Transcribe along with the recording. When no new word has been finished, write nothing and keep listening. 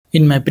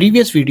In my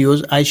previous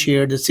videos, I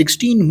shared the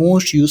 16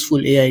 most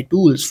useful AI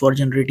tools for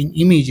generating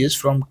images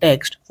from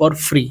text for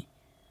free.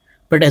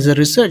 But as a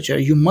researcher,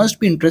 you must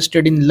be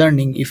interested in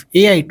learning if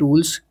AI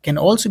tools can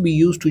also be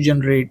used to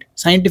generate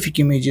scientific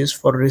images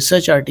for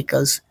research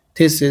articles,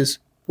 theses,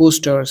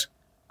 posters,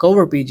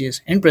 cover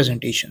pages, and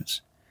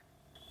presentations.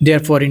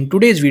 Therefore, in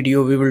today's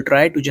video, we will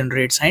try to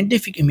generate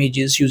scientific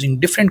images using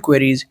different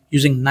queries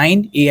using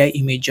 9 AI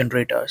image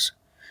generators.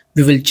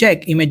 We will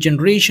check image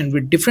generation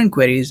with different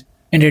queries,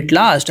 and at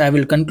last I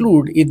will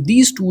conclude if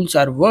these tools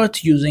are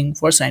worth using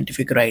for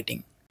scientific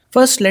writing.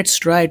 First, let's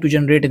try to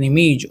generate an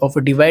image of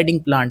a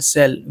dividing plant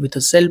cell with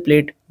a cell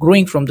plate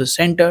growing from the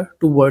center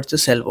towards the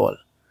cell wall.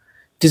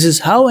 This is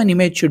how an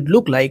image should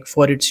look like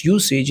for its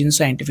usage in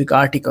scientific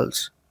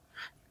articles.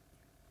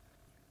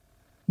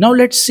 Now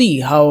let's see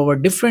how our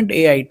different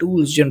AI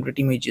tools generate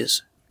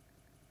images.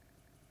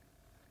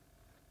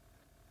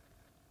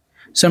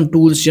 Some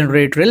tools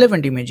generate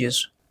relevant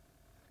images.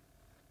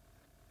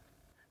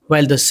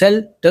 While the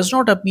cell does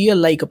not appear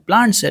like a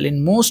plant cell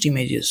in most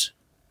images.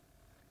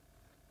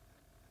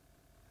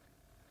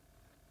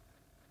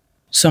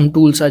 Some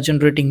tools are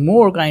generating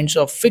more kinds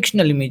of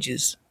fictional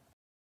images.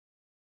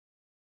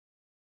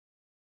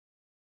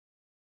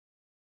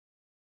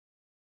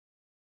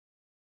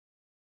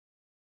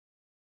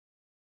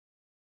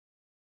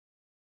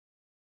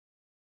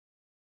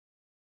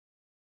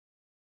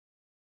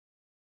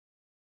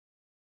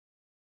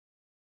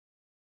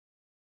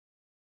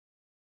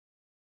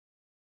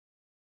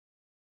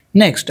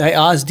 Next, I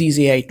asked these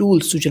AI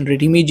tools to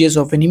generate images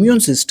of an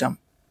immune system.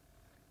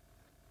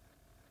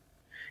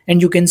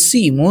 And you can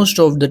see most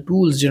of the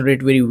tools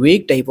generate very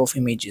vague type of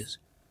images.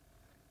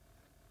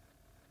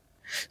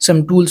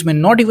 Some tools may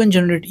not even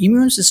generate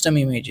immune system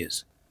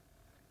images.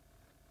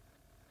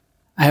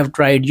 I have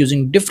tried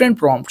using different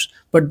prompts,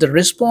 but the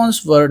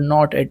response were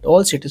not at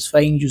all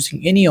satisfying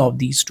using any of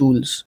these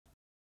tools.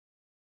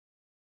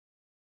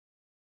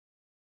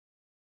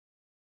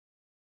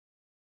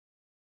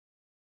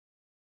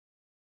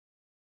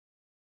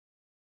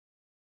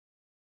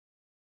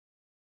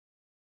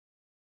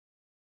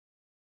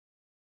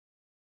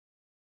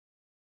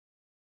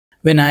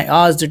 When I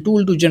asked the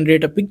tool to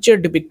generate a picture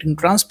depicting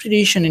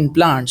transpiration in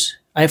plants,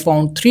 I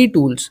found 3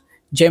 tools: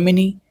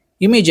 Gemini,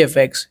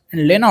 ImageFX,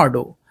 and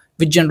Leonardo,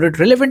 which generate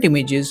relevant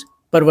images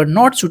but were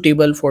not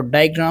suitable for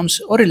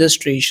diagrams or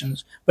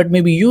illustrations but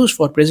may be used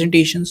for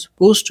presentations,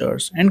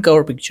 posters, and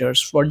cover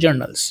pictures for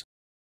journals.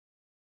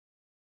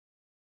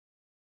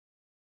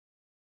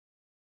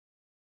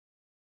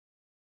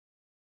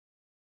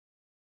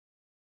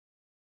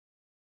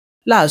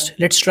 Last,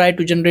 let's try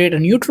to generate a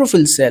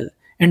neutrophil cell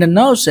and a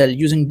nerve cell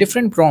using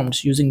different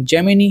prompts using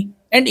Gemini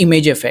and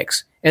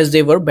ImageFX, as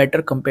they were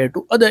better compared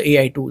to other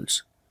AI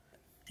tools.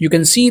 You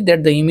can see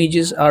that the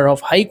images are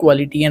of high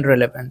quality and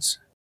relevance.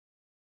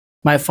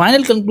 My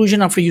final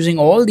conclusion after using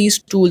all these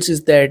tools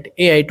is that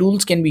AI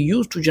tools can be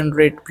used to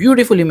generate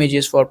beautiful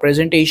images for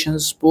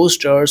presentations,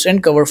 posters,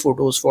 and cover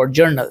photos for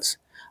journals.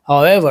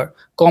 However,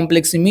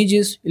 complex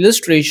images,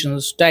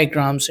 illustrations,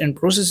 diagrams, and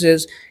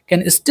processes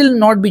can still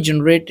not be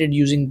generated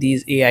using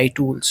these AI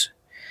tools.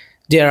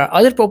 There are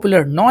other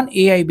popular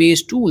non-AI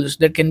based tools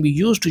that can be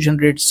used to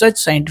generate such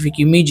scientific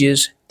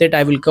images that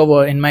I will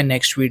cover in my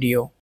next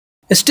video.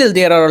 Still,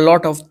 there are a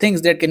lot of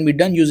things that can be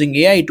done using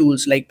AI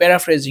tools like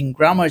paraphrasing,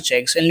 grammar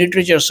checks, and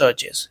literature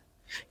searches.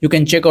 You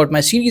can check out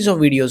my series of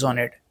videos on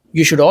it.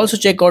 You should also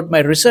check out my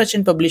research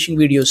and publishing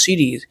video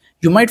series.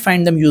 You might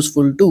find them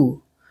useful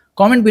too.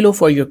 Comment below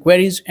for your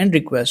queries and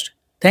requests.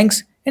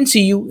 Thanks, and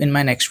see you in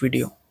my next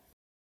video.